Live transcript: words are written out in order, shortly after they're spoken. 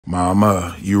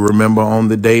Mama, you remember on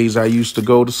the days I used to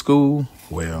go to school?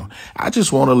 Well, I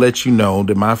just want to let you know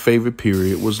that my favorite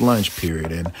period was lunch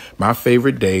period, and my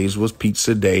favorite days was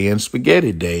pizza day and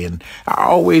spaghetti day, and I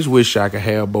always wish I could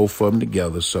have both of them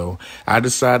together, so I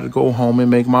decided to go home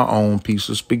and make my own piece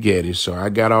of spaghetti. So I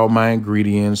got all my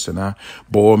ingredients, and I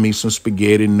boiled me some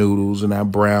spaghetti noodles, and I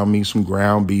browned me some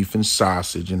ground beef and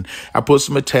sausage, and I put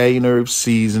some Italian herb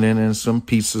seasoning and some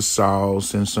pizza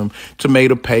sauce and some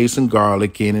tomato paste and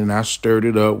garlic in it, and I stirred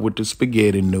it up with the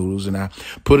spaghetti noodles, and I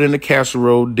put it in the casserole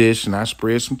dish, and I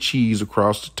spread some cheese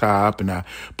across the top, and I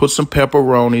put some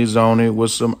pepperonis on it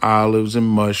with some olives and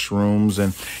mushrooms.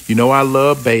 And you know I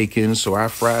love bacon, so I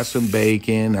fried some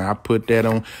bacon, and I put that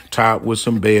on top with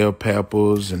some bell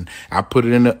peppers, and I put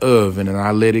it in the oven, and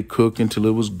I let it cook until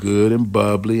it was good and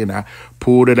bubbly, and I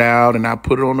pulled it out, and I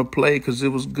put it on the plate because it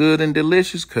was good and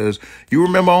delicious. Because you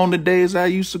remember on the days I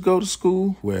used to go to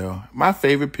school? Well, my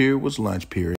favorite period was lunch period.